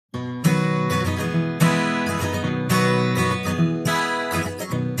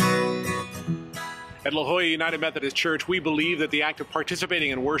At La Jolla United Methodist Church, we believe that the act of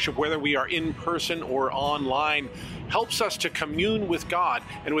participating in worship, whether we are in person or online, helps us to commune with God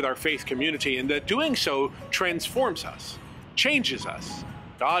and with our faith community, and that doing so transforms us, changes us.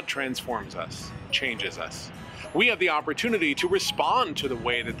 God transforms us, changes us. We have the opportunity to respond to the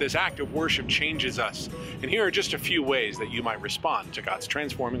way that this act of worship changes us. And here are just a few ways that you might respond to God's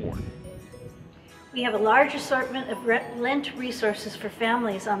transforming work. We have a large assortment of Lent resources for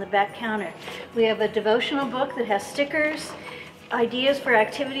families on the back counter. We have a devotional book that has stickers, ideas for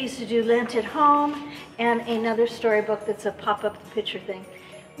activities to do Lent at home, and another storybook that's a pop-up picture thing.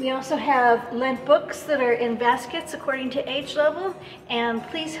 We also have Lent books that are in baskets according to age level, and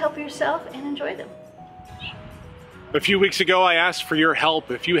please help yourself and enjoy them. A few weeks ago, I asked for your help.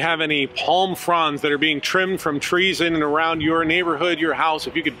 If you have any palm fronds that are being trimmed from trees in and around your neighborhood, your house,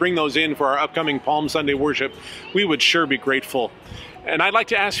 if you could bring those in for our upcoming Palm Sunday worship, we would sure be grateful. And I'd like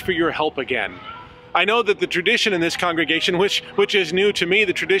to ask for your help again. I know that the tradition in this congregation, which is new to me,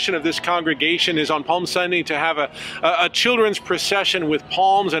 the tradition of this congregation is on Palm Sunday to have a children's procession with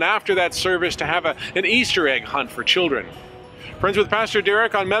palms, and after that service to have an Easter egg hunt for children. Friends, with Pastor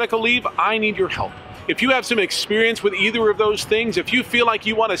Derek on medical leave, I need your help. If you have some experience with either of those things, if you feel like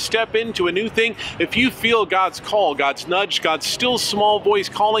you want to step into a new thing, if you feel God's call, God's nudge, God's still small voice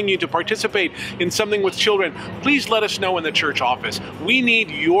calling you to participate in something with children, please let us know in the church office. We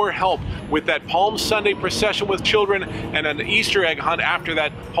need your help with that Palm Sunday procession with children and an Easter egg hunt after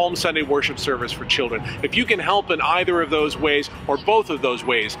that Palm Sunday worship service for children. If you can help in either of those ways or both of those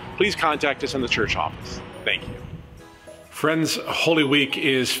ways, please contact us in the church office. Thank you. Friends, Holy Week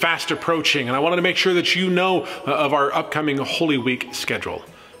is fast approaching, and I wanted to make sure that you know of our upcoming Holy Week schedule.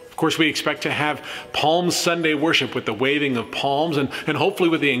 Of course, we expect to have Palm Sunday worship with the waving of palms and hopefully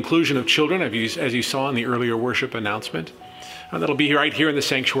with the inclusion of children, as you saw in the earlier worship announcement. That'll be right here in the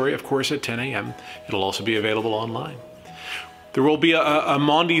sanctuary, of course, at 10 a.m. It'll also be available online. There will be a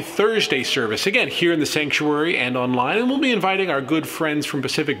Maundy Thursday service, again, here in the sanctuary and online, and we'll be inviting our good friends from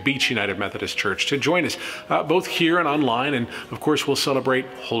Pacific Beach United Methodist Church to join us, both here and online, and of course we'll celebrate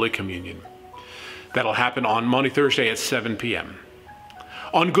Holy Communion. That'll happen on Maundy Thursday at 7 p.m.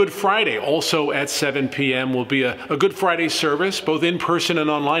 On Good Friday, also at 7 p.m., will be a Good Friday service, both in person and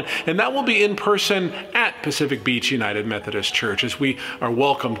online, and that will be in person at Pacific Beach United Methodist Church as we are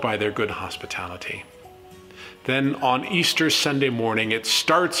welcomed by their good hospitality. Then on Easter Sunday morning, it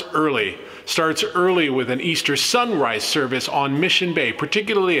starts early with an Easter sunrise service on Mission Bay,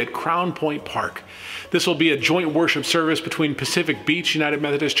 particularly at Crown Point Park. This will be a joint worship service between Pacific Beach United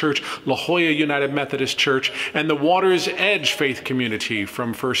Methodist Church, La Jolla United Methodist Church, and the Water's Edge faith community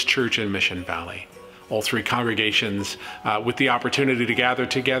from First Church in Mission Valley. All three congregations with the opportunity to gather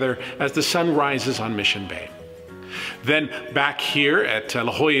together as the sun rises on Mission Bay. Then back here at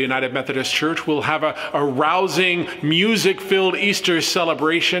La Jolla United Methodist Church, we'll have a rousing, music-filled Easter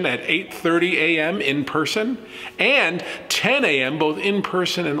celebration at 8:30 a.m. in person and 10 a.m. both in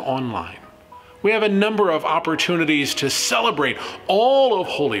person and online. We have a number of opportunities to celebrate all of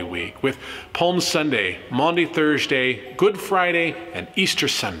Holy Week with Palm Sunday, Maundy Thursday, Good Friday, and Easter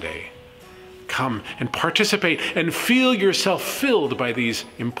Sunday. Come and participate and feel yourself filled by these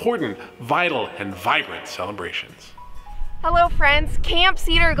important, vital, and vibrant celebrations. Hello friends, Camp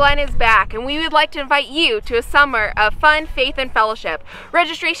Cedar Glen is back and we would like to invite you to a summer of fun, faith, and fellowship.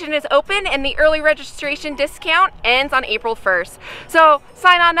 Registration is open and the early registration discount ends on April 1st. So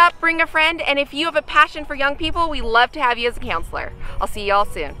sign on up, bring a friend, and if you have a passion for young people, we love to have you as a counselor. I'll see you all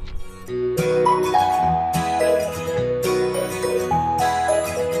soon.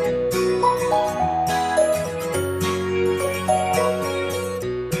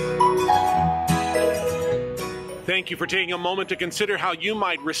 Thank you for taking a moment to consider how you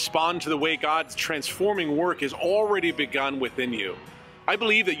might respond to the way God's transforming work has already begun within you. I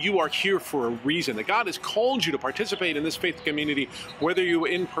believe that you are here for a reason, that God has called you to participate in this faith community, whether you're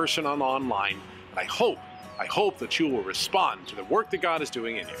in person or online. And I hope that you will respond to the work that God is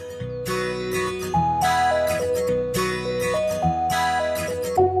doing in you.